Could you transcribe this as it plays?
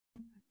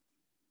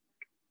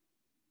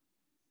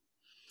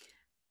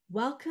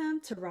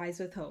Welcome to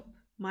Rise with Hope.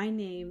 My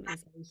name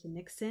is Alicia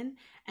Nixon,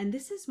 and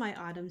this is my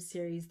autumn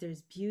series,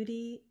 There's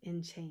Beauty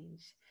in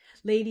Change.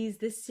 Ladies,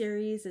 this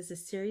series is a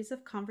series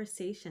of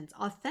conversations,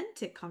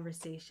 authentic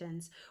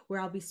conversations, where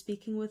I'll be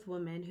speaking with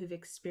women who've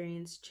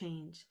experienced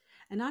change.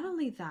 And not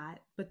only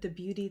that, but the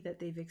beauty that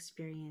they've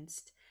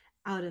experienced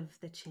out of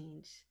the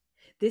change.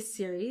 This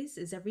series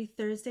is every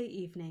Thursday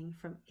evening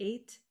from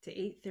 8 to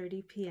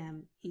 8:30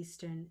 p.m.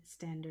 Eastern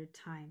Standard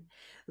Time.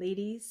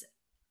 Ladies,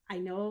 I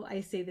know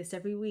I say this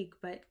every week,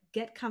 but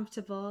get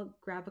comfortable,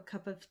 grab a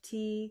cup of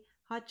tea,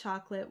 hot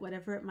chocolate,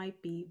 whatever it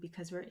might be,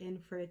 because we're in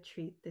for a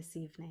treat this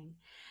evening.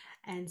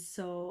 And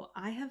so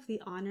I have the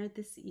honor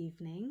this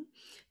evening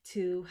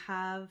to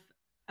have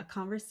a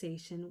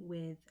conversation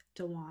with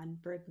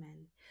Duann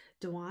Bergman.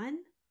 Duann,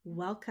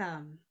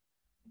 welcome.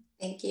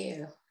 Thank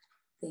you.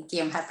 Thank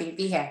you. I'm happy to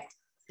be here.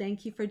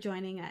 Thank you for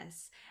joining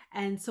us.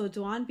 And so,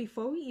 Duann,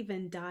 before we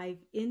even dive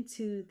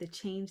into the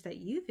change that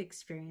you've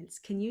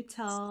experienced, can you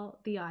tell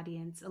the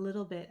audience a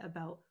little bit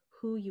about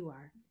who you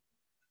are?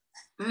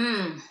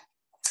 Mm,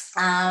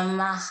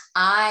 um,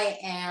 I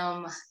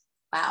am,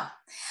 wow,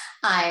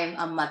 I'm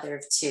a mother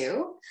of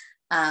two.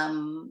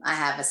 I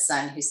have a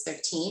son who's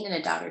 13 and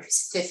a daughter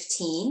who's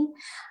 15.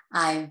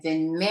 I've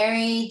been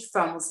married for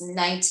almost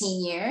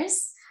 19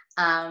 years.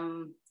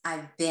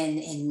 I've been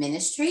in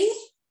ministry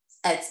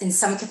in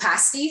some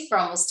capacity for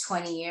almost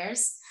 20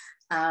 years.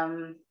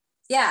 Um,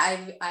 yeah,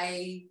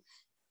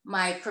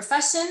 my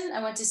profession,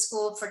 I went to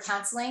school for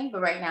counseling,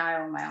 but right now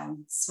I own my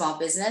own small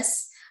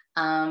business.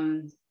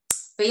 Um,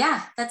 but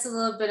yeah, that's a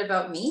little bit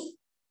about me.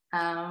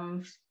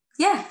 Um,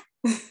 yeah.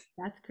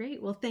 That's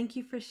great. Well, thank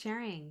you for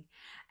sharing.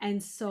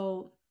 And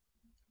so,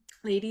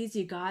 ladies,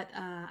 you got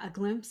a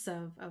glimpse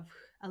of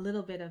a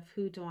little bit of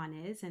who Dawn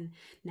is, and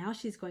now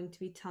she's going to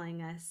be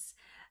telling us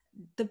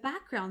the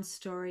background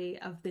story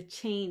of the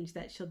change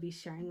that she'll be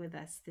sharing with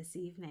us this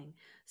evening.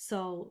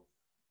 So,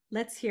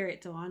 let's hear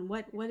it, Dawn.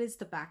 What is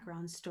the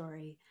background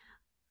story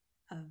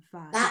of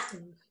the That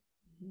change?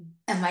 Mhm.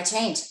 and my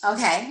change.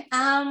 Okay.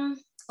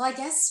 Well, I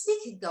guess we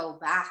could go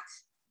back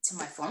to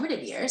my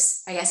formative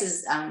years. I guess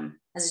as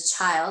a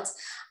child,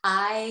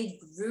 I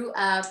grew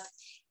up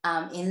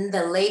in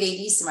the late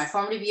 80s. So my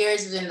formative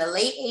years was in the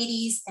late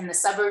 80s in the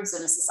suburbs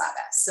of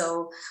Mississauga.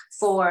 So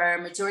for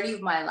majority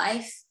of my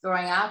life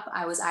growing up,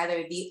 I was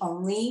either the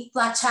only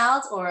Black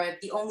child or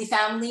the only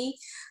family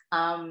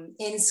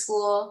in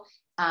school.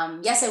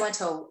 Yes, I went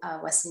to a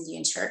West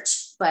Indian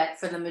church, but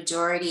for the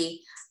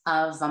majority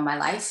of my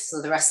life,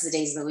 so the rest of the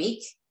days of the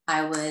week,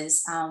 I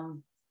was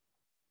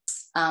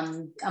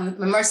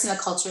immersed in a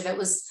culture that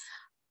was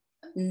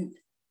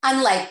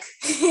unlike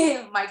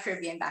my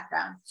Caribbean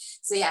background.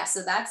 So yeah,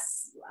 so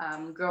that's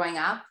growing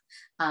up.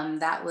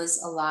 That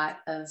was a lot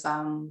of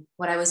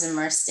what I was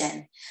immersed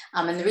in.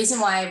 And the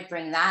reason why I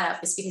bring that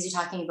up is because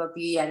you're talking about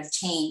beauty out of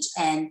change.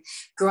 And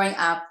growing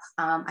up,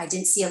 I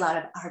didn't see a lot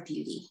of our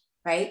beauty,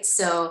 right?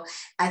 So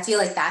I feel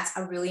like that's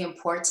a really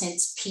important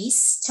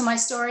piece to my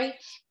story,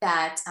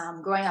 that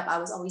growing up, I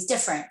was always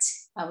different.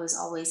 I was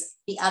always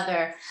the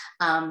other.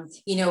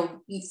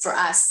 For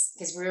us,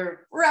 because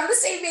we're around the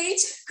same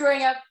age,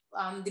 growing up,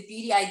 the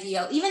beauty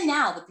ideal, even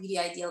now, the beauty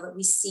ideal that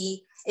we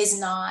see is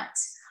not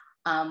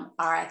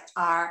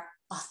our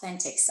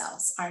authentic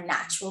selves, our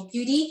natural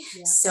beauty.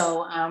 Yeah.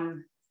 So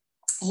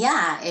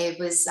yeah, it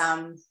was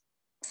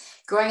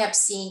growing up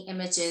seeing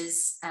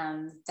images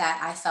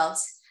that I felt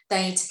that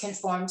I need to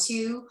conform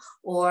to,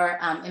 or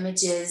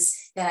images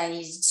that I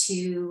needed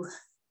to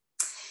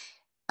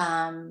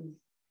um,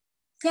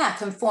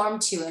 conform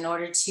to in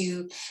order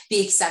to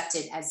be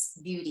accepted as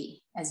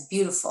beauty, as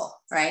beautiful,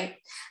 right?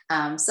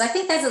 So I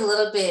think that's a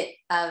little bit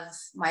of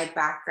my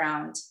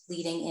background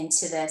leading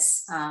into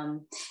this,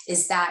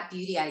 is that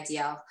beauty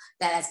ideal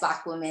that as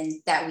Black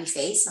women that we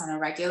face on a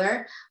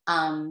regular,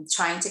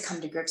 trying to come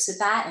to grips with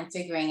that and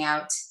figuring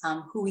out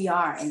who we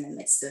are in the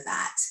midst of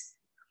that.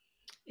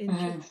 Mhm.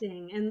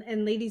 Interesting.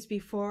 And ladies,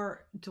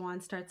 before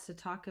Dawn starts to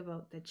talk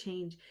about the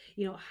change,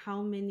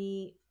 how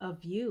many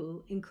of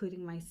you,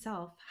 including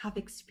myself, have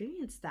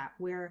experienced that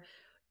where,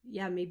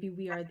 yeah, maybe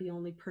we are the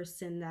only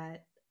person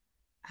that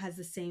has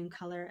the same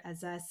color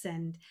as us,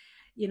 and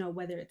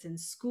whether it's in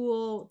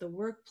school, the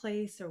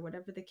workplace, or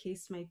whatever the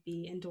case might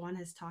be. And Dawn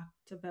has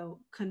talked about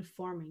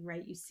conforming,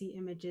 right? You see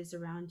images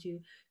around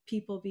you,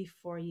 people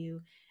before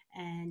you,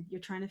 and you're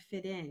trying to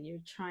fit in, you're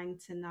trying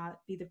to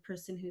not be the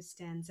person who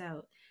stands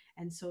out,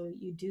 and so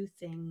you do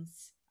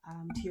things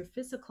to your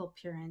physical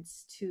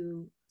appearance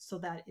to so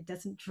that it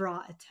doesn't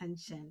draw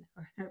attention,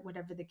 or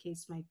whatever the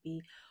case might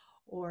be,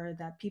 or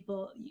that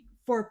people,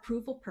 for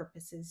approval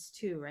purposes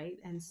too, right?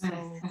 And so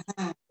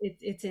Mhm.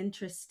 it's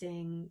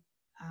interesting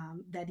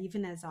that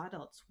even as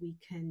adults we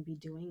can be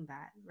doing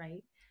that,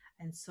 right?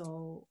 And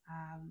so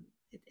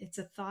it's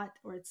a thought,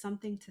 or it's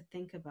something to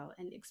think about,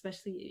 and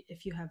especially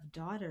if you have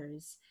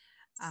daughters,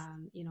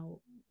 um, you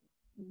know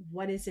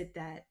what is it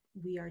that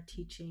we are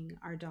teaching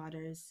our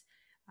daughters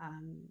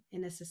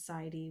in a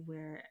society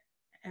where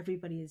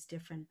everybody is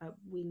different, but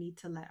we need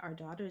to let our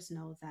daughters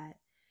know that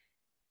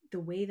the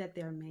way that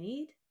they're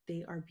made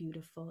they are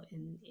beautiful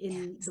in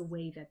Yes. the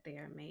way that they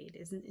are made.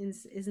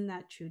 Isn't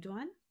that true,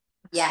 Duan?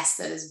 Yes,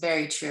 that is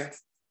very true.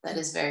 That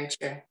is very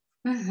true.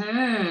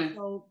 Mm-hmm.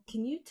 So,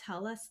 can you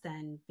tell us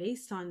then,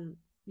 based on,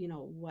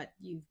 what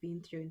you've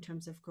been through in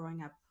terms of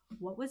growing up,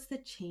 what was the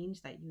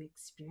change that you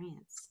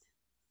experienced?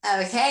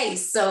 Okay,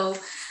 so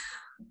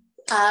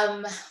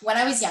when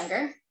I was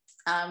younger,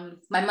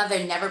 my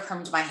mother never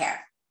permed my hair.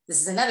 This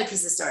is another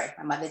piece of story.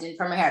 My mother didn't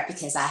perm my hair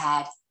because I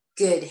had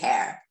good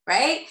hair,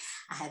 right?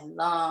 I had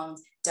long,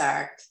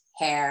 dark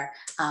hair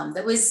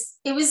it was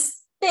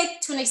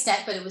thick to an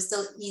extent, but it was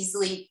still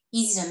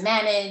easy to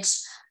manage.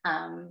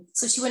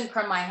 So she wouldn't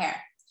perm my hair.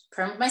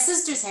 She permed my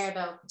sister's hair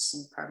though. She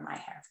didn't perm my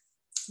hair.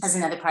 That's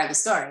another part of the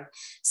story.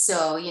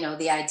 So,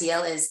 the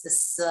ideal is the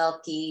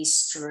silky,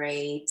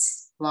 straight,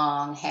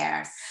 long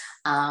hair.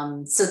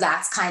 So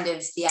that's kind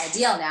of the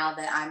ideal now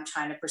that I'm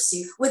trying to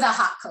pursue with a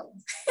hot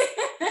comb.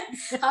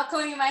 Hot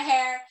combing my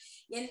hair.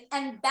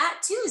 And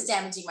that too is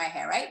damaging my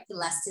hair, right? The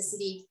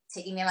elasticity,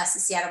 taking the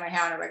elasticity out of my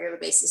hair on a regular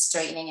basis,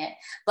 straightening it.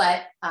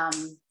 But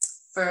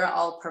for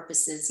all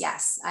purposes,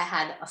 yes, I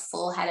had a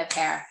full head of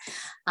hair.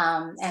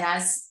 And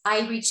as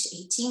I reached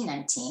 18,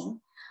 19,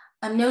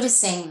 I'm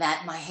noticing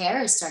that my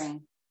hair is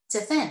starting to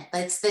thin.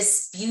 It's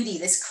this beauty,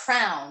 this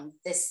crown,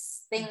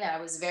 this thing that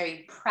I was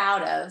very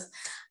proud of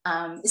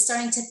is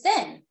starting to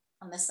thin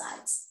on the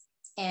sides.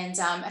 And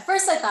at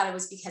first I thought it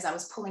was because I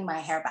was pulling my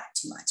hair back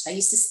too much. I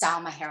used to style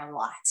my hair a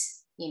lot,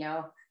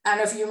 I don't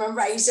know if you remember,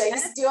 Aisha, I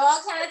used to do all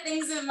kind of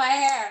things with my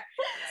hair.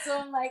 So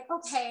I'm like,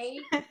 okay,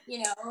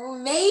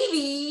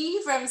 maybe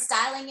from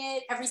styling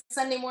it every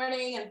Sunday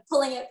morning and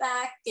pulling it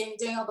back and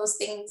doing all those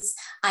things,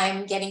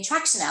 I'm getting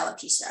traction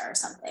alopecia or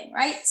something,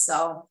 right?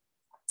 So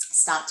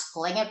stopped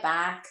pulling it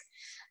back.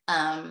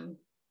 And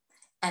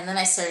then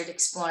I started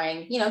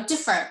exploring,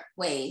 different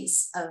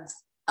ways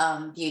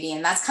of beauty.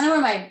 And that's kind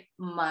of where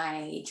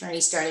my journey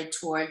started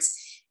towards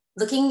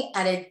looking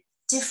at a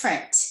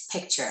different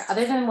picture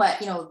other than what,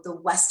 the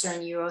Western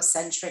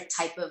Eurocentric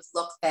type of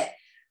look that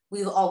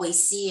we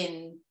always see.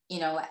 And,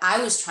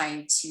 I was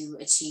trying to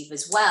achieve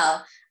as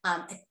well,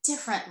 a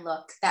different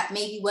look that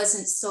maybe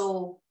wasn't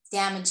so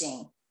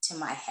damaging to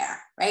my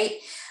hair. Right.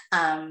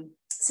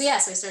 So I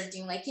started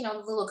doing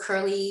little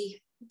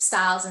curly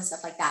styles and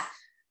stuff like that.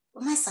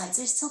 But my sides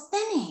are still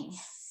thinning.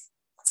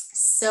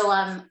 So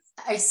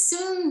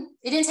it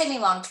didn't take me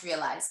long to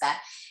realize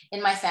that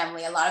in my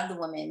family, a lot of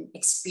the women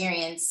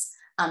experience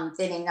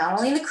thinning, not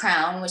only the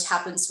crown, which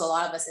happens to a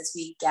lot of us as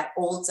we get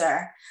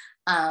older,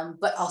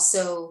 but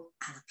also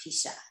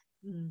alopecia,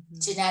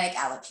 genetic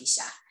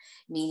alopecia,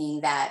 meaning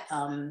that,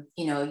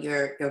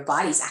 your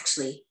body's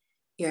actually,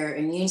 your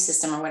immune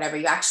system or whatever,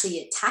 you're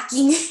actually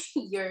attacking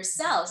your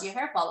cells, your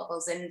hair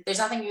follicles, and there's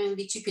nothing really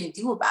that you can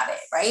do about it,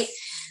 right?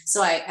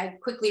 So I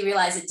quickly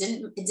realized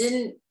it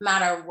didn't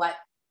matter what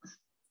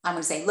I'm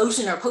going to say,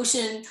 lotion or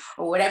potion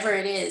or whatever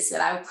it is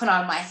that I would put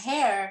on my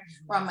hair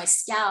or on my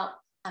scalp,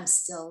 I'm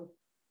still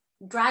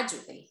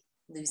gradually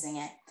losing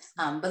it.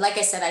 But like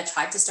I said, I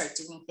tried to start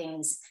doing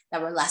things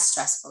that were less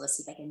stressful to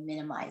see if I can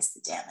minimize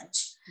the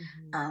damage.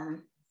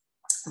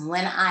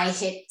 When I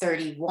hit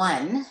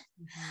 31,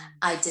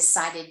 I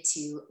decided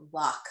to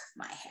lock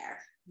my hair,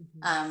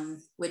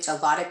 which a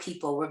lot of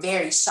people were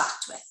very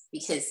shocked with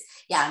because,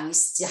 I'm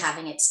used to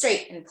having it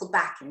straight and pulled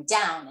back and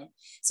down. And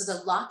so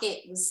to lock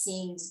it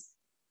seemed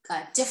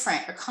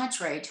different or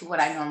contrary to what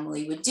I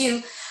normally would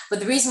do.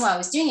 But the reason why I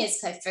was doing it is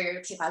because I figured,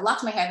 okay, if I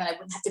locked my hair, then I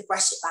wouldn't have to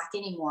brush it back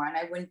anymore. And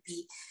I wouldn't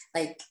be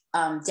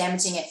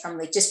damaging it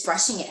from just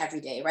brushing it every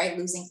day, right?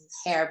 Losing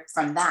hair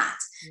from that.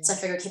 Yeah. So I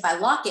figured, okay, if I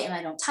lock it and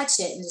I don't touch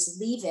it and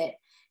just leave it,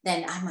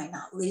 then I might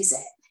not lose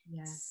it.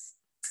 Yes.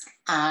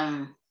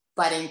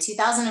 But in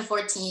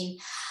 2014,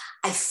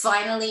 I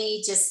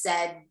finally just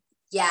said,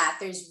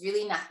 there's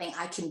really nothing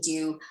I can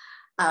do.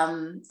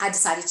 I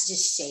decided to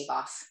just shave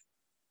off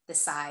the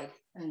side.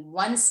 And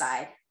one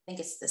side, I think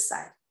it's this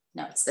side.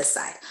 No, it's this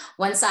side.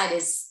 One side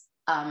is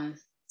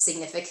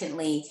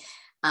significantly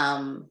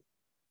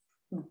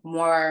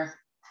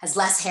has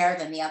less hair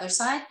than the other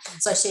side.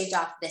 So I shaved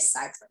off this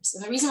side first.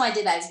 And the reason why I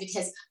did that is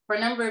because for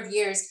a number of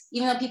years,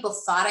 even though people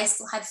thought I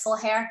still had full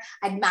hair,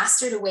 I'd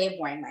mastered a way of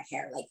wearing my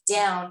hair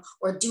down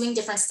or doing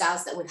different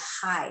styles that would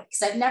hide.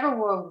 Because I've never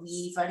wore a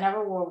weave, I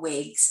never wore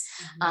wigs,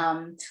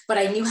 but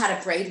I knew how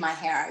to braid my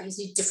hair. I used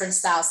to do different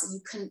styles that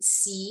you couldn't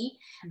see.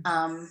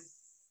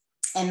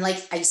 And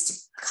I used to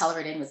color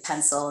it in with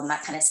pencil and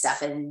that kind of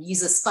stuff and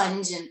use a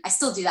sponge. And I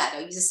still do that.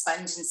 I use a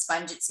sponge and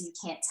sponge it so you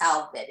can't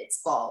tell that it's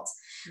bald.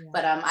 Yeah.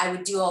 But I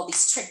would do all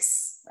these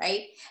tricks,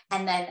 right?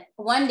 And then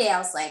one day I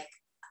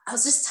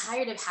was just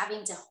tired of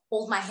having to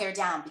hold my hair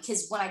down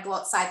because when I go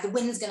outside, the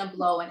wind's going to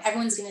blow and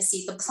everyone's going to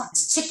see the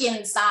chicken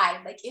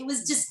inside. It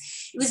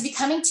was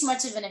becoming too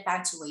much of an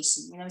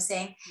infatuation, you know what I'm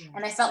saying? Yeah.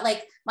 And I felt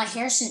like my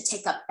hair shouldn't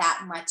take up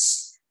that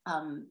much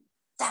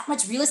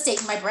real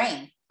estate in my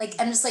brain.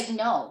 I'm just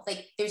no,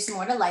 there's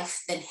more to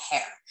life than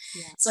hair.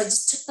 Yeah. So I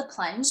just took the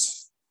plunge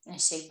and I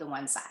shaved the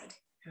one side.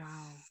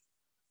 Wow.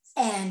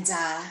 And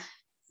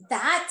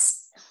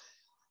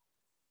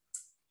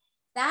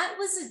that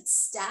was a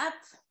step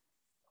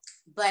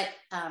but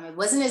it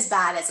wasn't as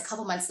bad as a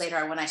couple months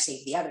later when I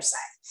shaved the other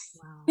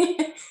Wow.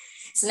 side.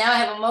 So now I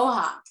have a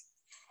mohawk.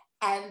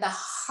 And the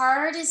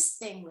hardest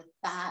thing with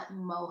that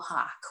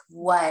mohawk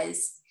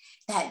was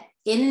that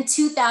in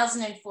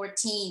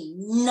 2014,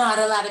 not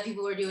a lot of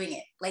people were doing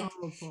it.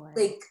 Oh boy.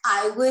 Like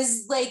I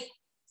was like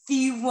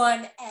the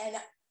one and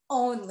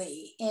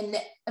only in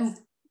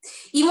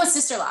even with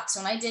sister locks.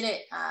 When I did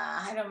it,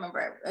 I don't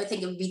remember. I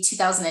think it would be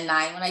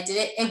 2009 when I did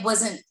it. It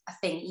wasn't a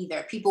thing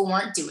either. People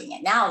weren't doing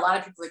it. Now a lot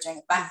of people are doing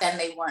it. Back then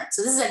they weren't.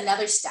 So this is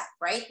another step,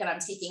 right? That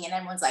I'm taking, and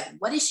everyone's like,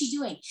 "What is she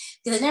doing?"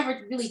 Because I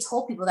never really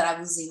told people that I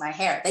was losing my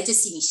hair. They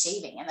just see me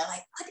shaving, and they're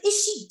like, "What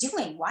is she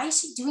doing? Why is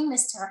she doing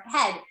this to her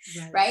head?"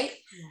 Right. Right?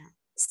 Yeah.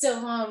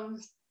 So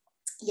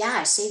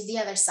yeah, I shaved the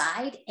other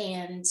side,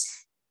 and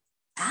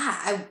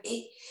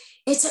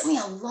it took me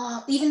a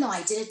long, even though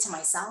I did it to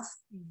myself,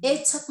 Mhm.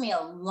 it took me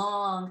a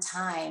long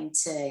time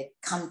to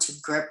come to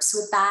grips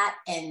with that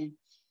and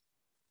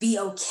be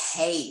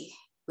okay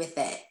with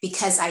it,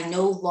 because I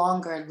no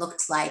longer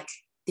looked like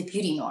the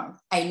beauty norm.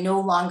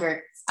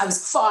 I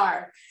was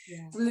far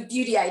Yeah. from the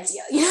beauty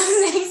ideal. You know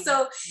what I'm saying?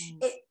 So Right.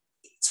 it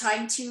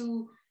trying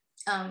to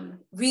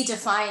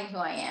redefine who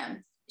I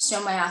am,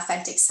 show my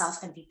authentic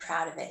self, and be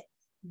proud of it.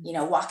 You Mhm.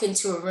 know, walk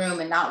into a room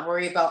and not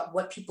worry about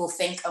what people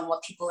think and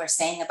what people are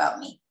saying about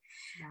me.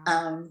 Wow.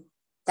 Um,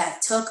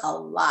 that took a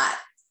lot.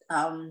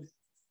 Um,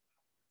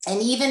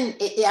 and even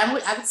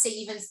I would say,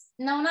 even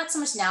no, not so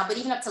much now, but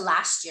even up to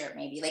last year,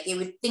 maybe, like,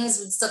 things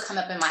would still come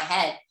up in my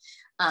head,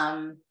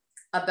 um,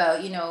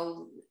 about,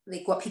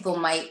 like, what people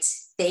might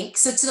think.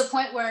 So to the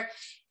point where,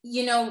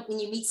 when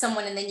you meet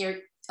someone and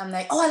then I'm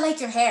like, oh, I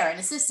like your hair. And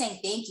instead of saying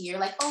thank you, you're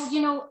like,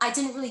 oh, I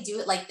didn't really do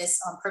it like this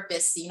on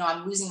purpose.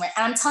 I'm losing and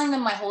I'm telling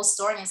them my whole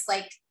story. And it's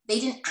like, they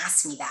didn't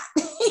ask me that.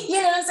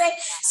 You know what I'm saying?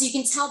 So you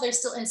can tell there's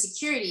still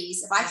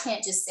insecurities if I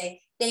can't just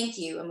say thank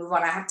you and move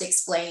on. I have to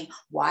explain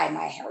why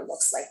my hair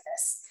looks like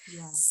this.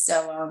 Yeah.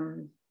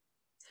 So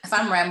if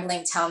I'm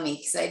rambling, tell me,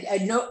 because I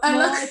know I'm No,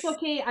 not. it's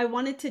okay. I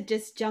wanted to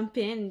just jump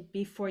in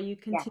before you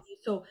Yeah. continue.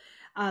 So,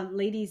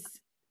 ladies,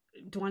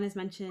 Duann has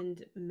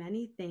mentioned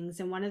many things,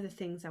 and one of the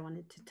things I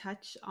wanted to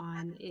touch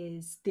on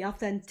is the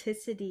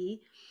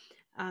authenticity,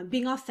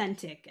 being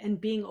authentic and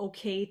being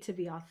okay to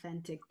be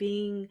authentic,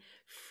 being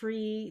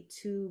free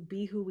to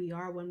be who we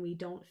are when we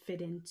don't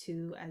fit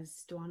into,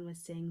 as Duann was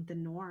saying, the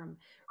norm,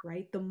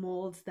 right? The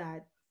molds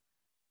that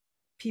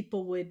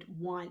people would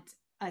want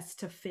us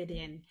to fit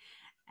in,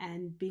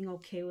 and being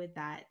okay with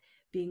that,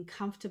 being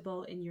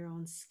comfortable in your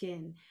own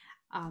skin.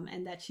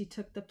 And that she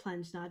took the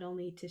plunge not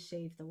only to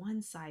shave the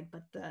one side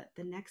but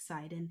the next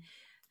side. And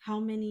how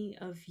many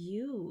of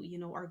you,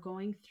 are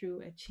going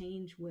through a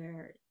change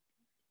where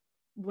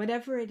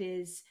whatever it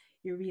is,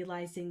 you're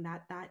realizing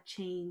that that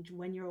change,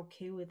 when you're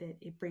okay with it,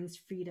 it brings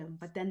freedom,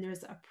 but then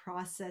there's a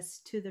process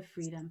to the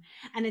freedom.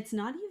 And it's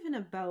not even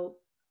about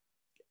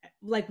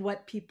like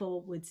what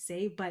people would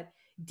say, but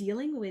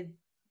dealing with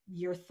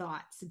your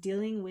thoughts,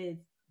 dealing with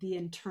the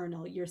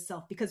internal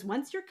yourself. Because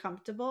once you're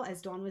comfortable,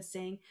 as Dawn was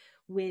saying,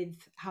 with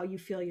how you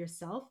feel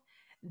yourself,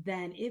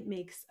 then it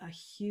makes a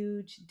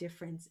huge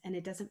difference. And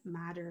it doesn't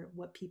matter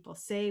what people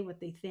say, what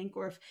they think,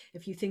 or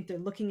if you think they're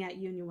looking at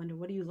you and you wonder,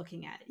 what are you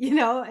looking at?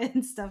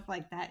 And stuff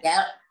like that.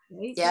 Yep.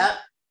 Right? Yeah. Yep.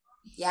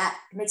 Yeah,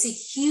 it makes a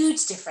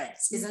huge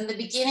difference, because in the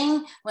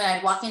beginning, when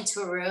I'd walk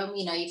into a room,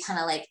 you kind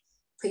of like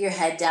put your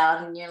head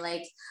down and you're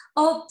like,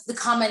 oh, the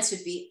comments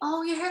would be,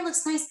 oh, your hair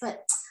looks nice,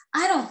 but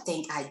I don't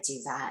think I'd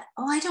do that.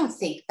 Oh, I don't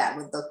think that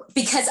would look,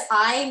 because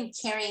I'm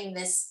carrying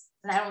this,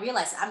 and I don't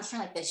realize it, I'm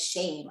carrying like this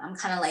shame. I'm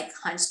kind of like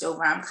hunched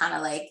over. I'm kind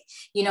of like,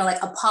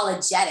 like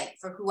apologetic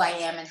for who I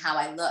am and how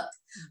I look.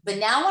 But Mhm.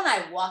 now when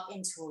I walk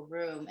into a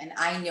room and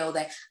I know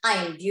that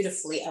I am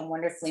beautifully and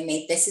wonderfully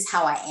made, this is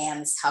how I am,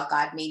 this is how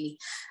God made me,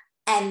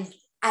 and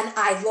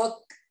I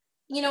look,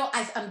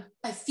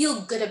 I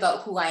feel good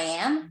about who I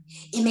am.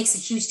 Mhm. It makes a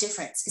huge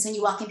difference, because when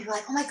you walk in, people are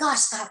like, oh my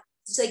gosh, that,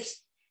 it's like,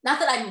 not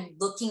that I'm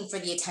looking for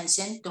the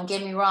attention, don't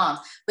get me wrong,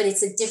 but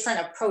it's a different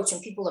approach when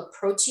people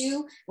approach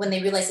you, when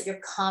they realize that you're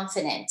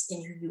confident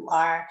in who you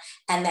are,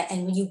 and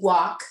when you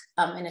walk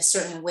in a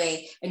certain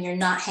way, and you're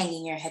not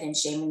hanging your head in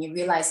shame, and you're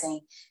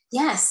realizing,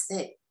 yes,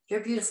 that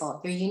you're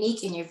beautiful, you're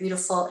unique, and you're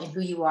beautiful in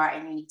who you are,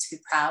 and you need to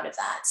be proud of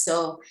that.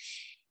 So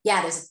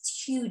yeah, there's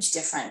a huge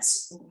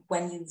difference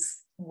when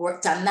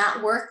you've done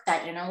that work,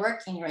 that inner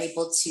work, and you're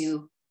able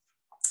to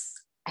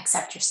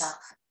accept yourself.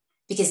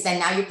 Because then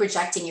now you're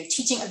projecting, you're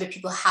teaching other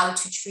people how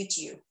to treat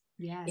you.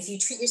 If you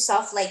Yes. treat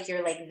yourself like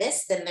you're like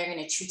this, then they're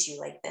going to treat you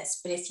like this.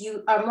 But if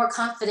you are more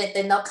confident,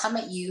 then they'll come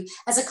at you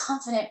as a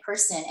confident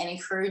person and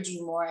encourage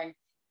you more and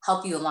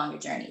help you along your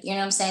journey. You know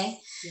what I'm saying?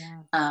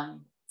 Yeah.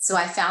 So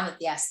I found that,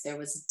 yes, there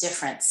was a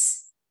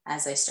difference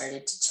as I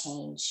started to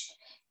change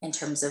in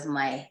terms of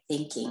my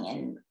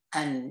thinking,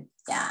 and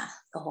yeah,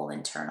 the whole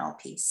internal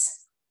piece.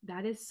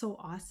 That is so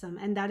awesome.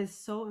 And that is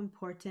so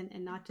important.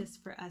 And not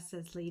just for us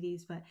as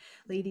ladies, but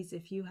ladies,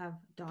 if you have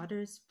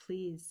daughters,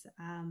 please,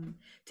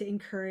 to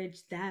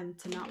encourage them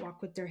to not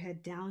walk with their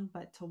head down,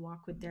 but to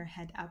walk with their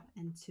head up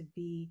and to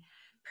be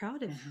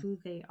proud of Mhm. who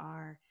they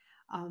are.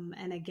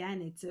 And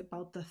again, it's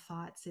about the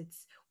thoughts.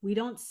 It's we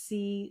don't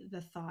see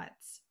the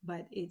thoughts,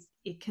 but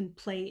it can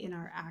play in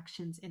our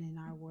actions and in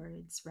our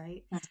words,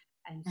 right?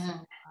 And so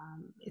Mhm.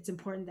 it's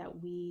important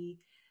that we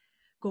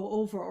go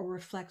over or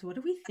reflect, what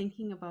are we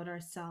thinking about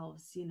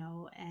ourselves,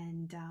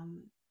 and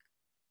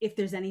if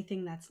there's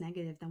anything that's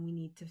negative, then we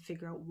need to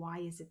figure out why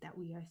is it that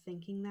we are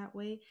thinking that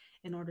way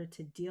in order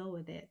to deal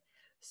with it,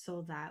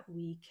 so that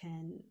we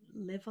can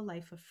live a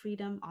life of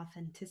freedom,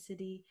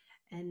 authenticity,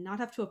 and not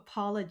have to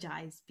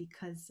apologize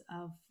because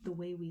of the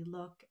way we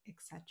look,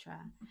 etc.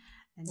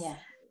 And so, Yeah.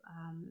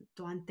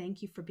 Duann,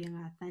 thank you for being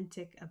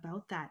authentic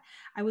about that.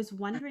 I was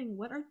wondering,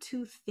 what are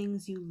two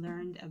things you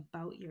learned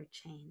about your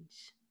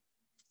change?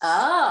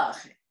 Oh,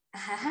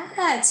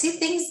 two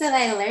things that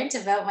I learned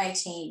about my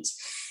change.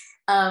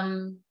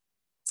 Um,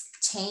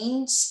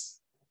 change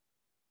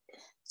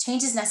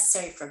change is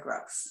necessary for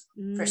growth,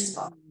 first of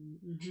all.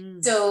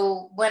 Mm-hmm.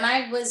 So when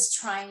I was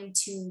trying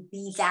to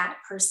be that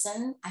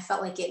person, I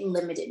felt like it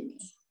limited me.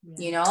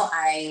 Yeah. You know,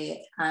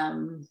 I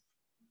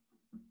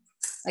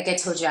like I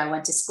told you, I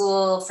went to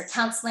school for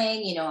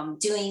counseling. I'm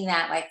doing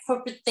that like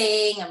corporate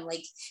thing. I'm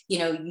like, you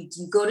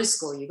go to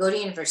school, you go to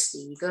university,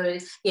 you go to,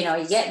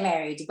 you get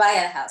married, you buy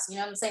a house. You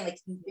know what I'm saying?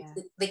 Yeah.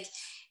 Like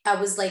I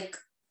was like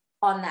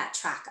on that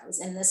track. I was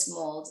in this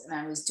mold and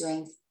I was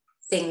doing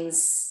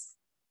things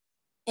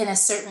in a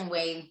certain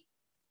way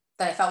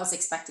that I felt was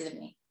expected of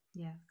me.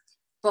 Yeah.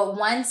 But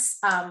once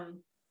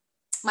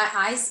my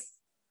eyes,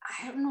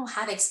 I don't know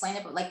how to explain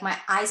it, but like my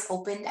eyes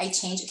opened, I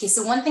changed. Okay,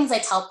 so one of the things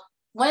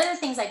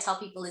I tell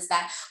people is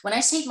that when I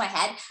shaved my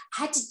head,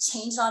 I had to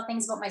change a lot of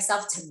things about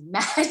myself to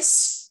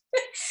match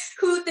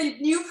who the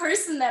new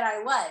person that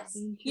I was.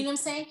 You know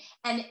what I'm Interesting.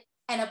 saying?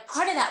 And a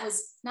part of that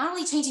was not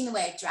only changing the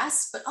way I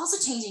dressed, but also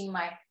changing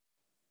my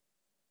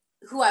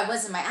who I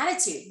was in my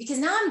attitude, because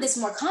now I'm this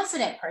more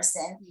confident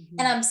person and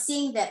Mm-hmm. I'm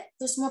seeing that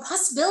there's more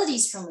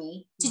possibilities for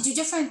me to Wow. do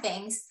different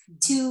things Mm-hmm.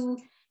 to,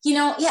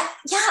 yeah,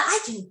 I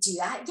can do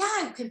that.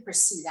 Yeah, I can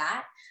pursue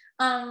that.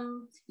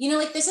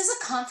 Like there's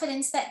just a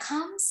confidence that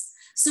comes.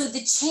 So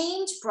the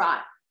change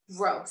brought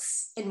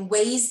growth in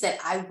ways that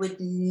I would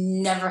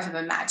never have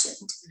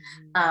imagined.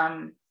 Mm-hmm.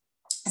 Um,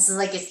 so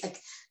like it's like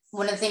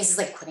one of the things is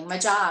like quitting my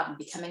job and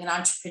becoming an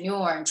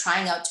entrepreneur and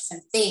trying out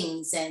different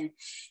things. And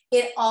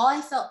it all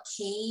I felt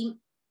came,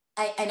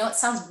 I know it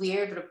sounds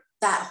weird, but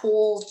that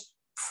whole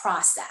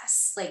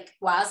process, like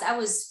whilst I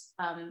was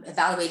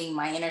evaluating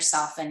my inner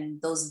self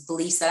and those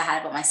beliefs that I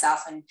had about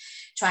myself and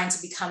trying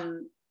to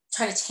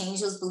change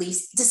those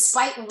beliefs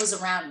despite what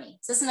was around me.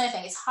 So that's another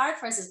thing. It's hard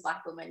for us as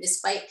Black women,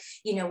 despite,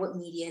 what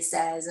media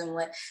says and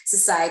what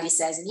society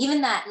says. And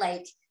even that,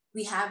 like,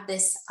 we have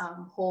this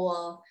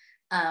whole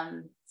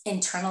um,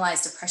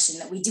 internalized depression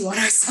that we do on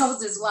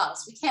ourselves as well.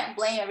 So we can't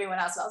blame everyone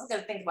else. We also got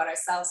to think about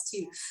ourselves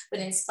too. But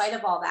in spite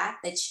of all that,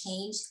 the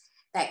change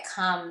that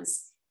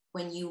comes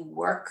when you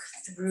work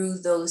through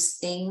those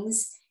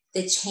things,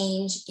 the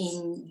change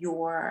in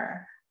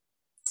your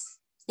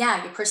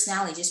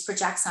personality just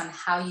projects on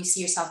how you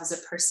see yourself as a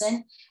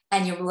person,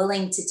 and you're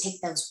willing to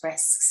take those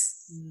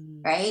risks,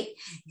 right?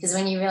 Because Mm-hmm.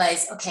 when you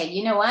realize, okay,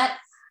 you know what?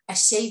 I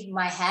shaved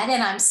my head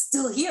and I'm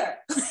still here.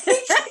 Because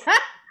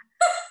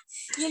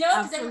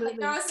everyone, like they're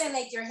Absolutely. always saying,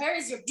 like, your hair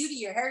is your beauty,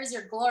 your hair is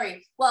your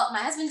glory. Well, my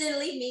husband didn't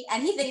leave me,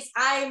 and he thinks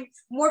I'm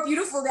more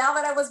beautiful now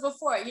than I was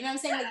before. You know what I'm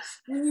saying? Like,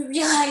 when you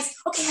realize,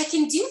 okay, I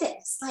can do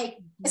this. Like,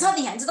 it's Mm-hmm. not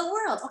the end of the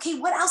world. Okay,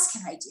 what else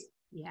can I do?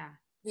 Yeah.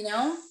 You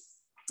know?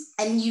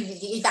 And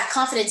that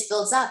confidence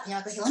builds up. You're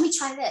like, okay, let me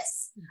try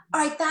this. All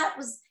Mm-hmm. right, that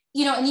was,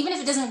 and even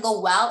if it doesn't go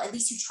well, at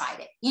least you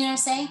tried it. You know what I'm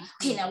saying?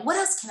 Okay, Exactly. now what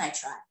else can I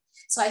try?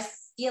 So I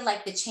feel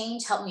like the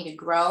change helped me to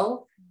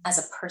grow as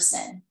a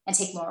person and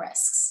take more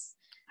risks.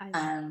 I love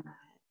Um, that.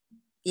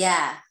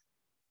 yeah,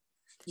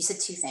 you said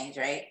two things,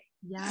 right?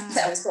 Yeah.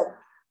 That was cool.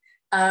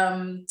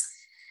 Um,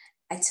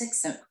 I took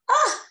some.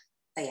 Oh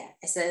yeah,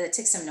 I said I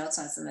took some notes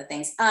on some of the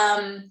things.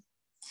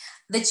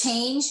 The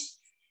change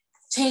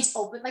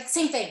open, like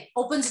same thing,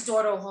 opens the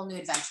door to a whole new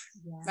adventure,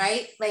 Yeah.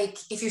 right? Like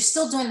if you're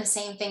still doing the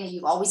same thing that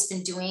you've always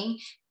been doing,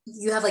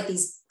 you have like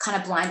these kind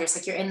of blinders,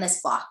 like you're in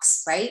this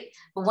box, right?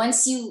 But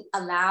once you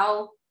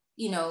allow,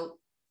 you know,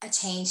 a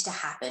change to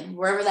happen,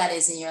 wherever that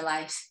is in your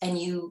life, and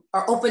you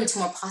are open to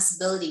more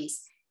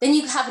possibilities, then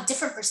you have a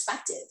different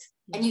perspective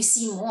and Yeah. you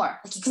see more.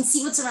 Like you can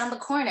see what's around the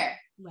corner,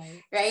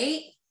 Right.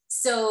 right?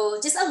 So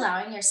just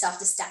allowing yourself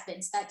to step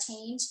into that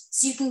change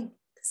so you can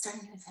start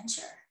a new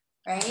adventure,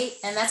 right?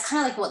 And that's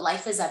kind of like what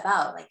life is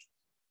about, like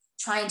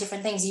trying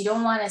different things. You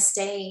don't want to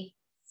stay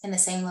in the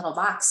same little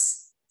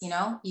box.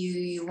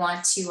 You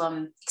want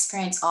to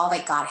experience all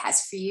that God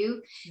has for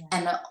you, Yeah.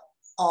 and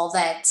all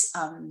that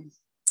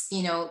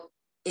you know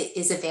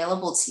is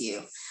available to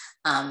you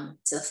to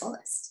the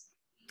fullest.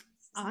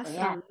 So yeah.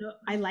 Awesome. No,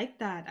 I like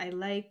that. I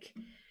like,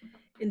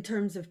 in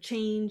terms of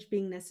change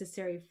being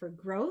necessary for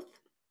growth,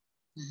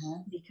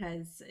 Mm-hmm.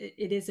 because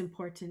it is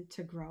important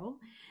to grow.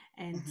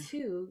 And Mm-hmm.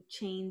 two,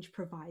 change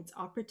provides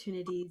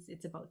opportunities.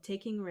 It's about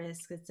taking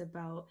risks. It's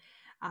about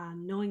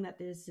knowing that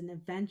there's an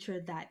adventure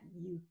that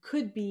you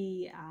could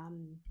be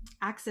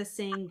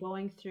accessing,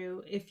 going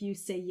through if you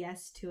say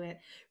yes to it,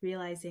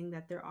 realizing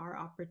that there are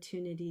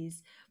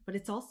opportunities. But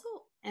it's also,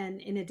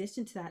 and in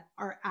addition to that,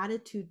 our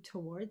attitude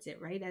towards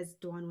it, right? As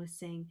Duann was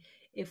saying,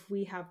 if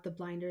we have the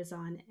blinders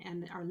on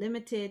and are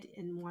limited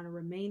and want to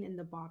remain in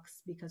the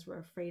box because we're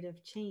afraid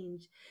of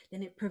change,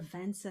 then it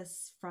prevents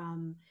us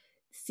from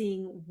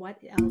seeing what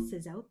else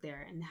is out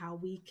there and how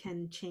we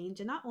can change,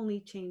 and not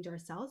only change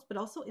ourselves but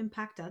also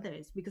impact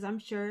others. Because I'm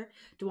sure,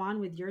 Duann,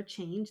 with your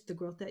change, the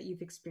growth that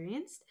you've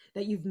experienced,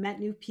 that you've met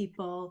new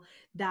people,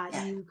 that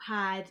Yeah. you've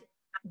had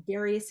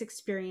various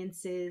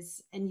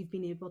experiences and you've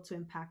been able to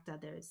impact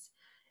others,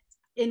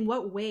 in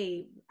what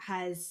way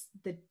has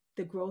the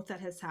growth that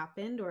has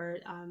happened, or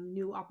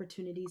new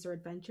opportunities or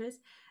adventures,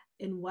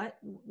 in what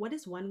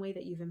is one way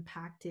that you've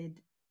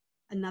impacted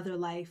another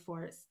life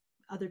or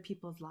other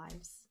people's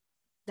lives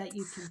that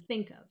you can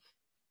think of?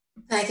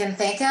 I can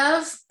think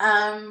of.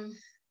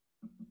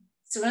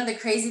 So one of the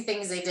crazy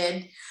things I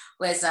did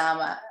was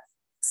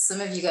some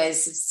of you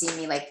guys have seen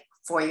me like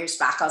 4 years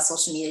back on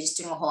social media, just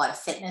doing a whole lot of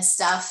fitness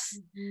stuff.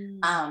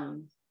 Mm-hmm.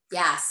 Um,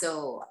 yeah,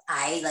 so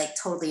I like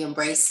totally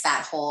embrace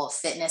that whole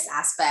fitness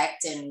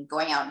aspect and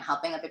going out and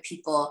helping other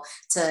people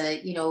to,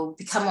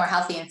 become more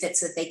healthy and fit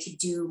so that they could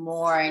do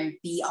more and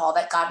be all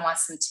that God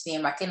wants them to be,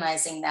 and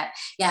recognizing that,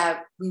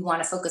 yeah, we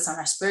want to focus on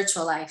our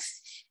spiritual life.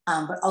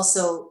 But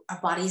also our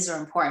bodies are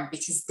important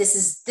because this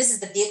is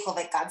the vehicle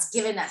that God's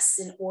given us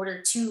in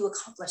order to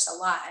accomplish a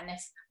lot. And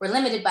if we're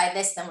limited by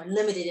this, then we're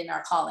limited in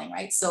our calling,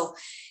 right? So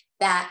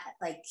that,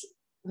 like,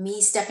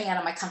 me stepping out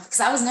of my comfort, because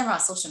I was never on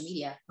social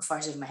media before I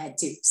shaved my head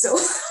too. So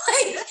like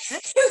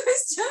it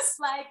was just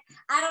like,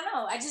 I don't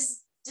know. I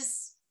just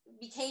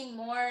became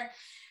more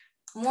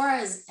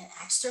as an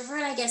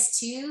extrovert, I guess,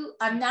 too.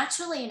 I'm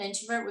naturally an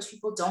introvert, which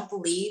people don't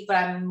believe, but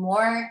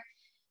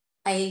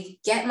I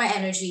get my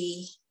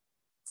energy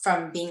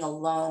from being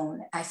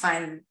alone. I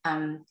find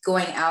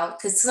going out,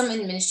 because I'm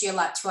in ministry a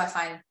lot too, I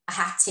find I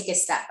have to take a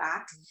step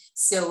back.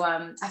 So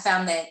I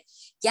found that,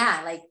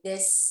 yeah, like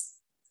this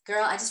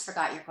girl, I just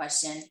forgot your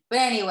question. But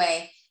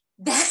anyway,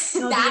 No,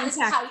 the that is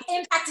impact. how you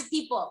impacted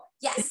people.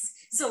 Yes.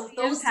 So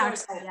The those impact.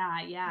 doors open.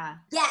 Yeah, yeah.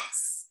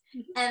 Yes.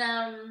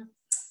 And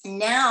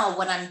now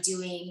what I'm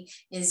doing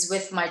is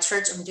with my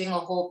church, I'm doing a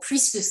whole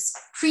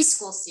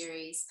preschool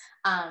series,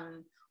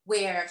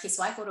 where, okay,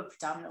 so I go to a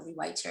predominantly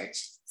white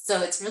church.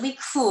 So it's really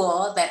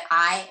cool that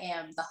I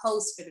am the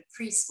host for the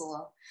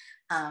preschool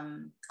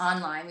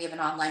online. We have an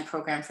online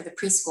program for the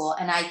preschool.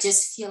 And I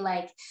just feel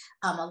like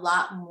a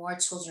lot more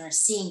children are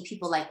seeing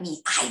people like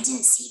me. I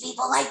didn't see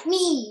people like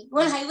me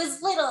when I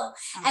was little.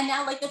 And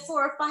now like the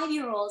 4 or 5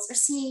 year olds are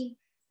seeing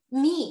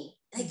me,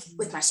 like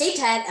with my shaved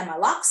head and my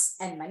locks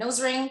and my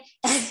nose ring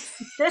and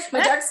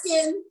my dark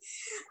skin.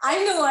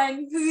 I'm the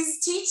one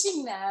who's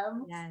teaching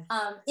them Yes.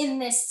 in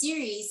this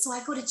series. So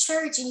I go to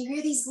church and you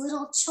hear these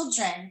little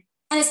children,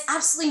 and it's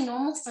absolutely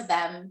normal for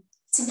them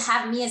to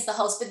have me as the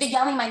host, but they're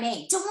yelling my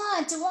name,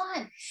 Duann, Duann.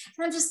 And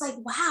I'm just like,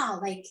 wow,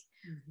 like,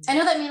 I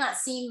know that may not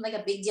seem like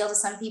a big deal to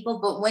some people,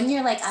 but when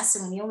you're like us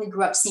and we only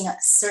grew up seeing a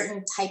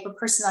certain type of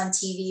person on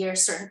TV or a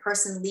certain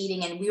person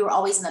leading, and we were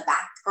always in the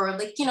back, or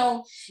like,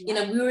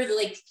 we were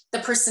like the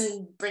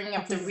person bringing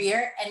up the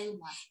rear, and,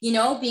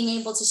 being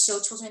able to show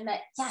children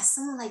that, yeah,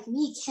 someone like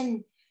me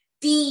can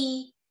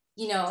be,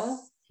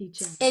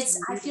 Teaching.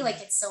 I feel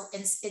like it's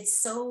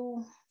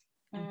so,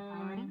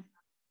 Empowering.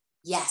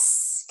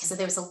 yes, because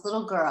there was a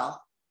little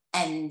girl,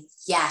 and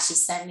yeah, she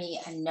sent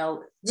me a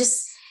note.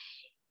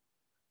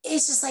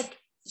 It's just like,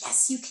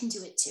 yes, you can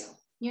do it too.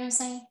 You know what I'm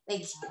saying?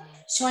 Like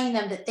showing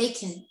them that they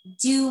can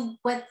do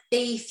what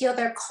they feel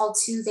they're called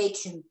to. They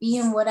can be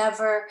in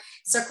whatever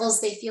circles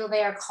they feel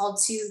they are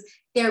called to.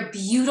 They're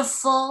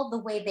beautiful the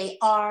way they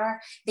are.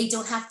 They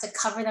don't have to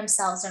cover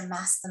themselves or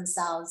mask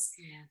themselves.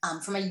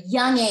 From a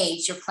young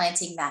age, you're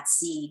planting that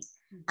seed.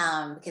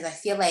 Because I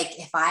feel like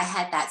if I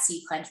had that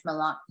seed planted from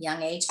a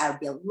young age, I would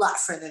be a lot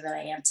further than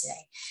I am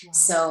today. Wow.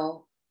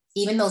 So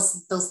even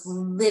those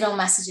little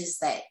messages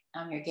that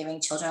you're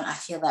giving children, I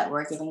feel that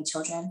we're giving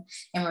children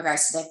in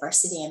regards to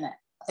diversity, and that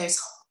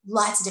there's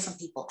lots of different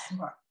people and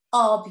we're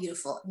all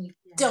beautiful and you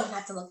don't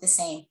have to look the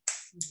same.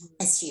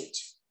 It's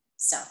huge.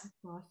 So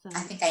awesome. I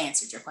think I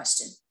answered your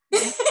question.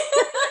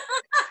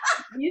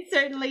 You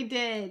certainly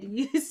did.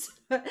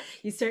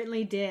 You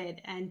certainly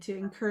did. And to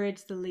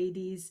encourage the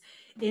ladies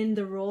in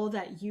the role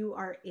that you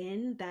are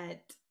in,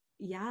 that,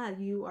 yeah,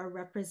 you are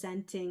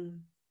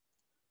representing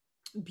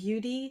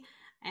beauty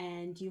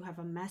and you have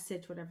a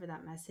message, whatever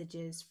that message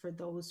is, for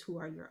those who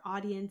are your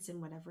audience in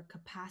whatever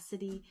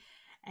capacity.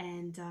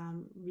 And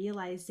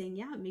realizing,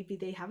 yeah, maybe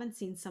they haven't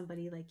seen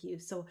somebody like you.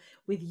 So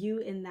with you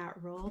in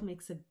that role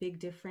makes a big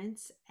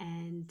difference.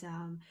 And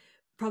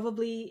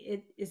probably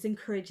it is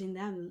encouraging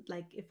them,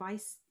 like,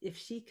 if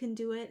she can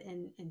do it,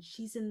 and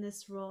she's in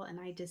this role,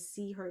 and I just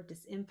see her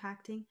just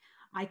impacting,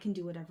 I can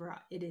do whatever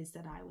it is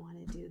that I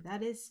want to do.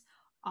 That is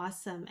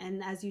awesome.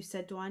 And as you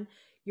said, Duann,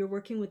 you're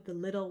working with the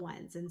little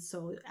ones, and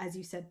so, as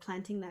you said,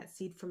 planting that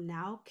seed from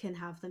now can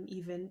have them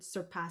even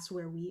surpass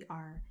where we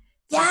are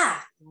today. Yeah,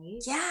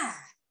 right? Yeah.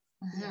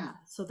 Yeah,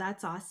 Mhm. so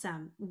that's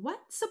awesome.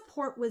 What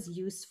support was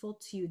useful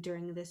to you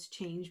during this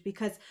change?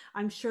 Because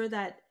I'm sure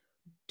that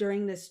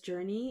during this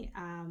journey,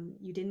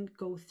 you didn't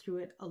go through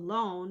it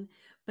alone,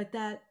 but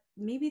that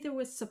maybe there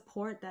was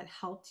support that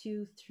helped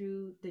you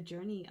through the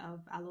journey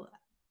of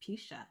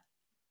alopecia.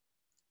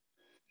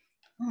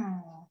 Hmm.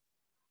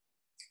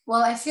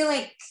 Well, I feel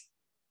like,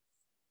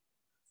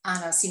 I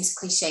don't know, it seems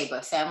cliche,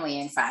 but family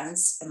and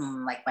friends,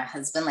 and like my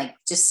husband, like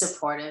just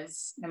supportive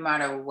no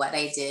matter what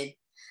I did.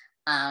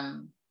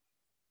 Um,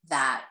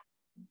 that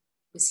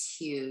was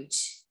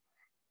huge.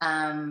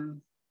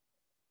 Um,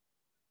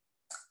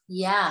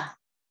 yeah,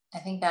 I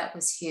think that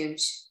was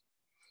huge.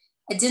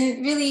 I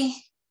didn't really,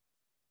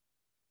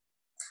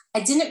 I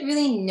didn't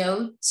really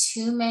know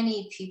too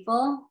many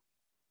people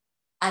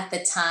at the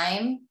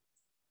time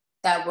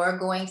that were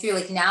going through.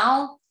 Like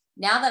now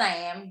that I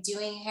am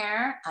doing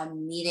hair,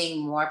 I'm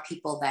meeting more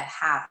people that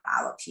have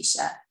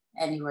alopecia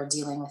and who are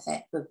dealing with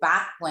it. But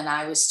back when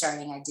I was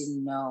starting, I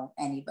didn't know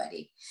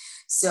anybody.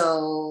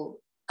 So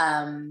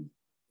um,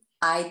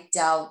 I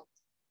dealt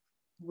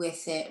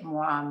with it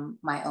more on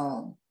my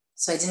own.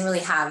 So I didn't really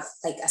have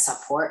like a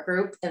support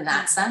group in Yeah,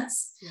 that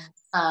sense. yes.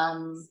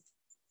 Um,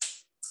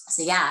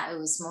 so yeah, it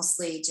was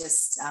mostly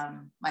just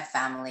my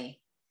family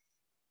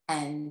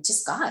and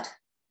just God, Mhm.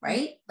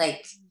 right?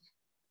 Like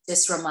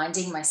just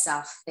reminding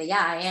myself that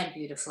yeah, I am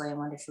beautifully and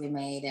wonderfully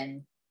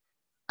made,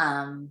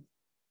 um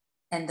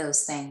and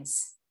those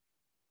things.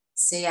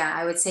 So yeah,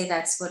 I would say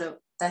that's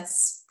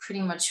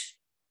pretty much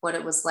what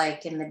it was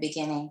like in the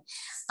beginning.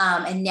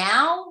 And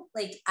now,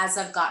 like as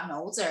I've gotten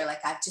older,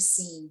 like I've just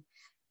seen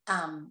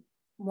um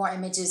more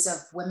images of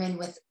women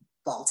with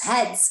bald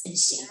heads and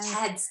shaved Yes.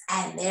 heads,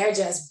 and they're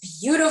just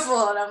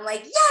beautiful. And I'm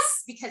like,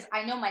 yes, because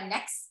I know the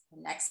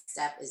next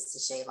step is to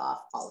shave off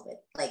all of it.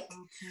 Like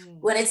Okay.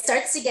 when it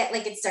starts to get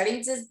like it's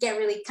starting to get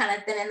really kind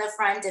of thin in the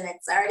front and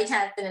it's already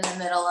kind of thin in the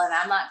middle, and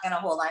I'm not going to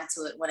hold on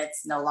to it when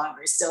it's no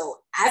longer. So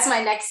as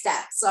my next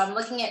step, so I'm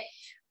looking at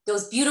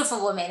those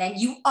beautiful women, and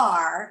you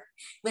are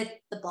with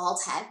the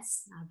bald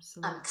heads. I'm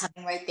Absolutely.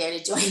 coming right there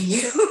to join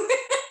you.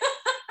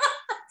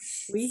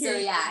 We So hear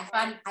yeah,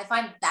 you. I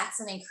find that's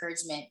an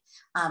encouragement.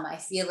 I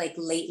feel like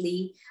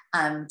lately,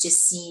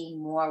 just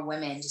seeing more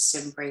women just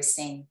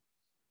embracing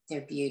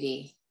their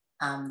beauty,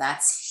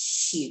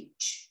 that's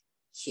huge,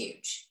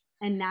 huge.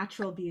 And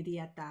natural beauty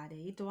at that,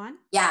 eh, Duan?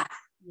 Yeah,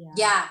 Yeah.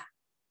 yeah,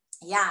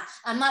 yeah.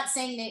 I'm not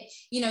saying that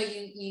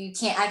you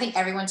can't. I think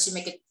everyone should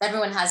make it.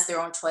 Everyone has their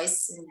own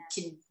choice and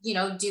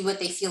can do what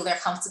they feel they're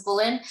comfortable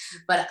in. Mhm.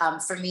 But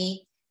for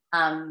me,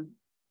 um,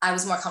 I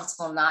was more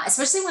comfortable not,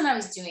 especially when I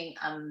was doing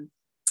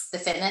the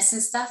fitness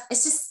and stuff.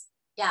 It's just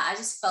yeah, I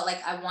just felt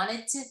like I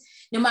wanted to,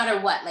 no matter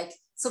what. Like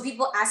so,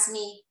 people ask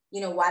me,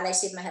 why did I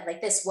shave my head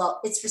like this? Well,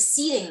 it's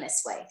receding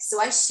this way, so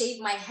I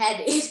shave my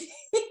head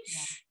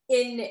Yeah.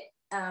 in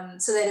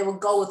so that it will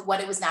go with what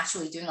it was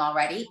naturally doing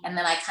already, and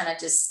then I kind of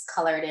just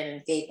color it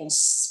in and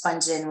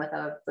sponge in with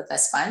a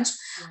sponge.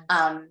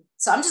 Yes.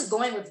 So I'm just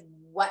going with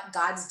what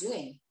God's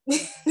doing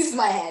Yeah. with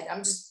my head.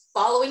 I'm just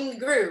following the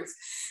groove.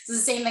 It's the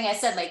same thing I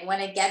said. Like when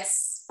it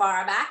gets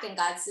far back, and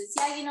God says,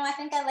 "Yeah, I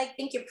think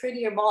think you're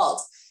pretty or bald."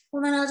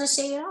 Well, then I'll just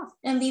shave it off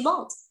and be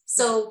bald.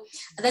 So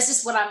that's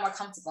just what I'm more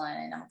comfortable in,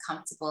 and I'm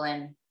comfortable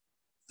in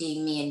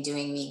being me and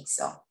doing me.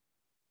 So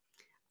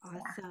yeah.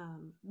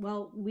 Awesome.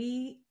 Well,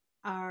 we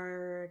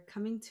are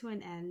coming to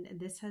an end.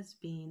 This has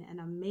been an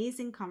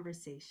amazing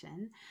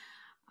conversation.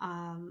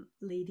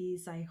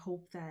 Ladies, I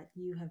hope that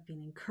you have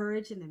been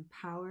encouraged and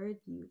empowered.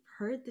 You've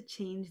heard the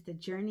change, the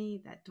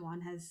journey that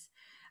Duan has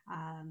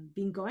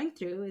been going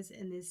through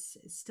and is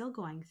still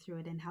going through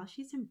it, and how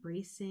she's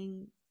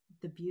embracing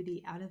the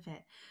beauty out of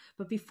it.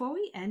 But before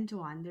we end,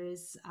 Duan,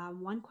 there's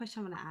one question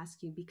I want to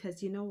ask you,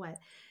 because you know what?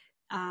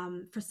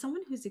 For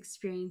someone who's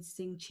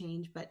experiencing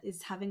change but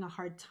is having a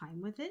hard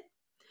time with it,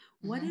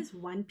 what Mhm. is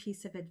one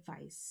piece of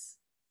advice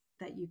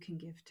that you can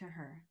give to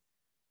her?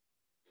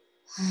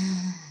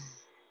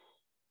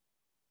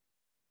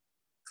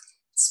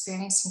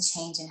 Experiencing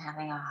change and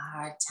having a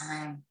hard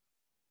time.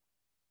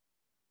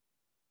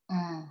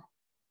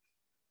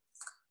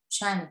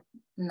 Trying to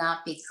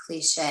not be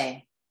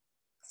cliche.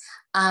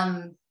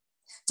 Um,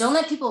 don't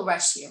let people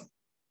rush you,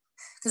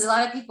 because a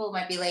lot of people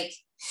might be like,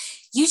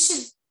 you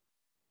should,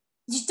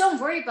 you don't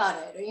worry about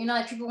it, or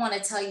like people want to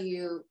tell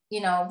you,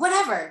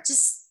 whatever,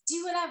 just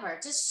do whatever,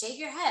 just shave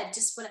your head,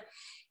 just whatever.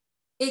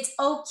 It's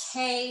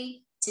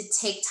okay to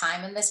take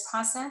time in this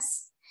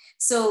process.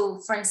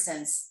 So, for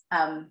instance,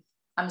 I'm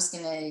just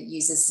going to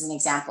use this as an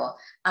example.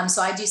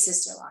 So I do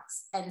sister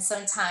locks, and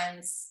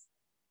sometimes,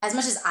 as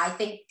much as I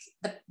think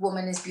the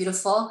woman is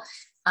beautiful,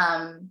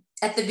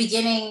 at the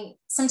beginning,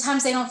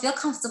 sometimes they don't feel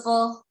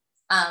comfortable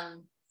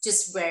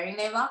just wearing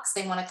their locks.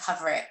 They want to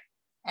cover it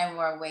and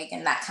wear a wig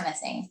and that kind of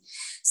thing.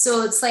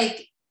 So it's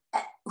like,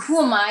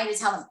 who am I to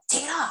tell them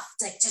take it off?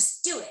 It's like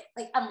just do it.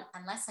 Like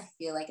unless I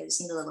feel like I just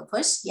need a little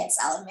push, yes,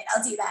 I'll admit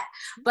I'll do that.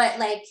 But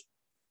like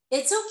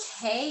it's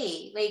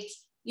okay. Like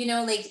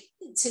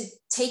to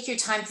take your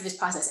time through this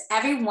process.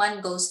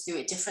 Everyone goes through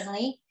it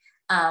differently.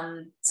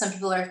 Some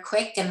people are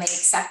quick and they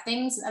accept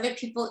things, and other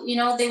people,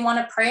 they want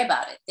to pray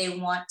about it. They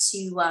want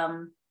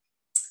to,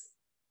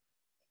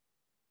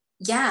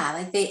 yeah,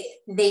 like they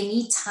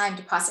need time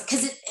to process,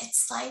 because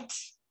it's like,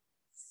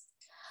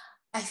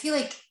 I feel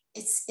like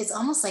it's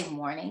almost like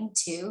mourning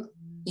too.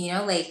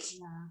 Mm. Like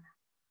Yeah.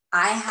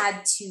 I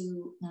had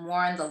to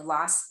mourn the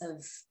loss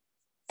of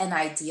an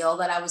ideal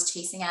that I was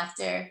chasing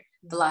after,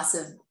 the Yeah. loss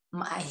of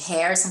my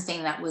hair,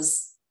 something that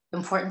was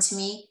important to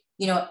me.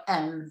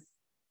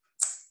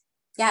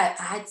 Yeah,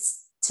 I had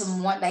to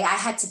mourn, like I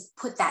had to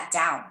put that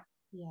down,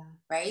 Yeah.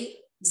 right?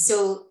 Mhm.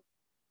 So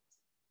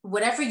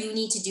whatever you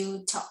need to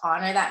do to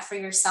honor that for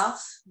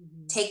yourself,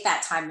 Mhm. take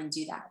that time and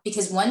do that.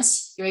 Because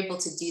once you're able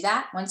to do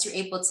that, once you're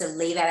able to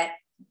lay that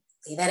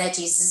at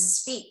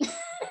Jesus' feet,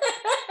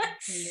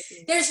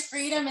 Absolutely. there's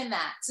freedom in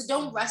that. So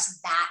don't Yeah. rush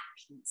that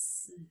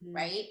piece, Mhm.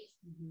 right?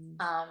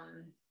 Mhm.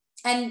 Um,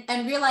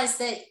 and realize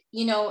that,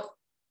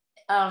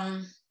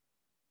 um,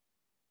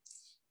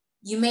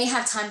 you may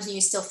have times when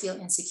you still feel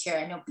insecure,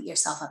 and don't beat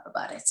yourself up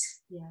about it,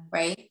 Yeah.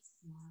 right?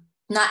 Yeah.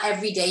 Not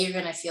every day you're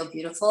going to feel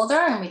beautiful. There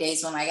are going to be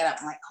days when I get up,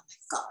 I'm like, oh my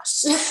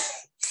gosh.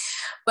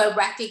 But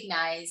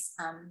recognize,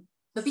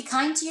 but be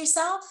kind to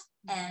yourself,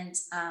 Mhm. and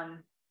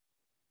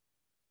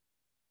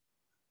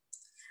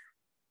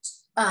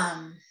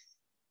um,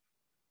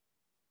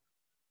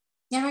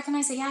 yeah,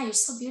 recognize that, yeah, you're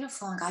still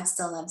beautiful and God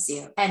still loves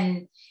you.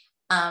 And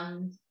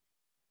um,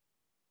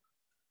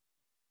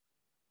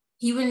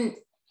 he wouldn't,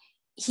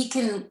 he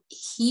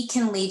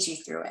can lead you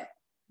through it.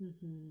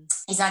 Mhm.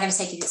 He's not going to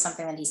take you to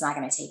something that he's not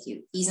going to take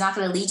you. He's not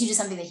going to lead you to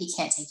something that he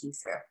can't take you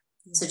through.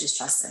 So Yeah. just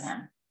trust in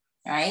him.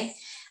 Right.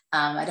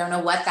 I don't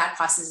know what that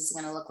process is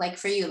going to look like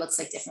for you. It looks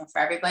like different for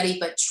everybody,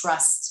 but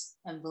trust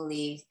and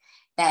believe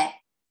that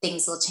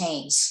things will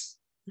change.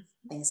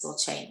 Things will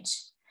change.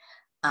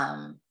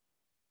 Um,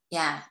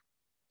 yeah.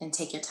 And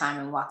take your time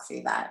and walk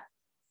through that.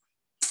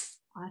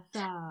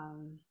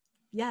 Awesome.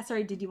 Yeah,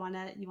 sorry, you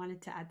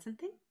wanted to add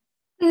something?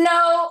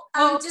 No,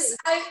 Oh, I'm just,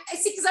 okay. I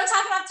see, because I'm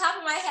talking off the top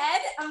of my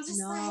head. I'm just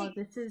No, like,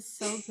 this is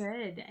so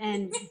good.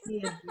 And the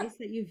advice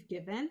that you've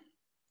given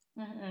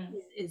mm-mm,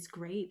 is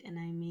great. And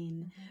I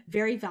mean,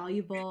 very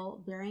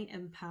valuable, very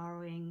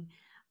empowering.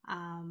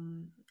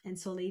 And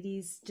so,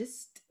 ladies,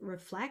 just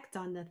reflect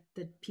on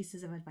the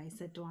pieces of advice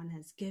that Duann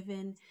has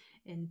given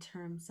in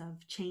terms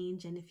of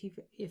change. And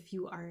if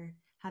you are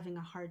having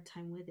a hard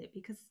time with it,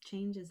 because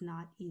change is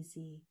not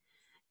easy,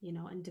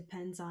 and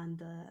depends on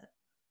the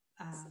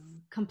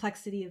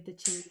complexity of the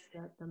change,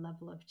 the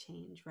level of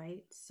change,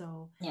 right?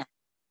 So yeah.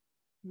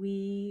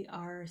 we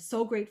are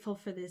so grateful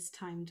for this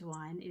time,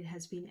 Duann. It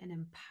has been an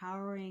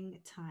empowering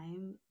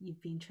time.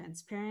 You've been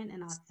transparent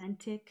and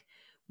authentic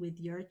with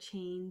your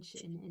change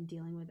in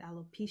dealing with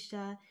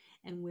alopecia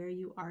and where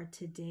you are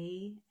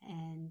today,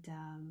 and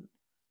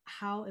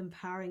how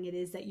empowering it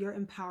is that you're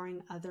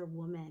empowering other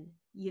women.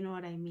 You know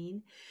what I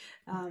mean?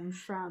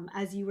 From,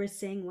 as you were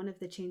saying, one of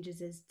the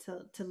changes is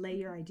to lay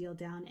your ideal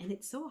down, and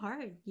it's so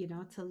hard,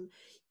 to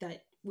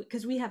that,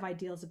 because we have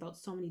ideals about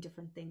so many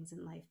different things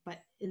in life,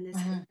 but in this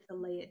case, Mm-hmm, to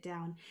lay it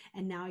down.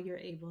 And now you're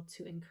able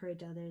to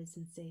encourage others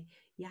and say,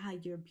 yeah,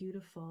 you're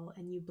beautiful,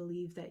 and you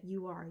believe that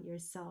you are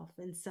yourself.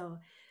 And so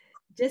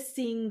just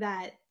seeing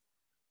that,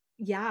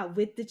 yeah,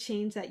 with the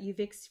change that you've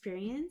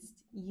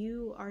experienced,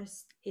 you are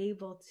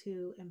able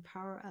to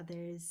empower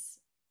others,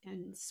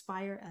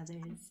 inspire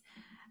others.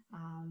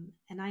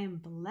 And I am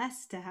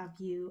blessed to have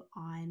you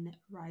on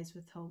Rise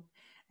with Hope.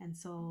 And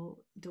so,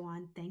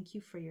 Duann, thank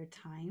you for your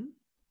time.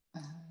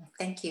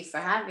 thank you for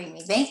having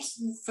me. Thank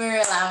you for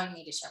allowing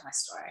me to share my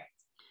story.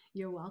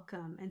 You're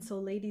welcome. And so,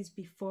 ladies,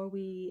 before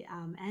we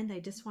end, I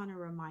just want to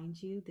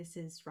remind you, this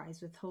is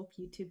Rise with Hope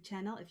YouTube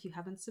channel. If you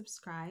haven't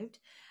subscribed,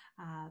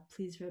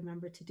 please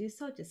remember to do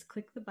so. Just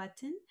click the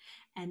button.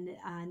 And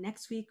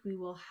next week, we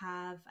will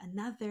have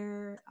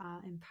another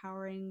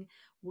empowering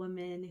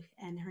woman,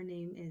 and her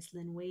name is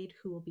Lynn Wade,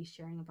 who will be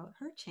sharing about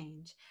her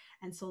change.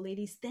 And so,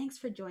 ladies, thanks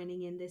for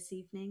joining in this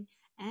evening.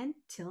 And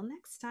till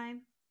next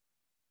time,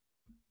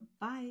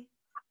 bye.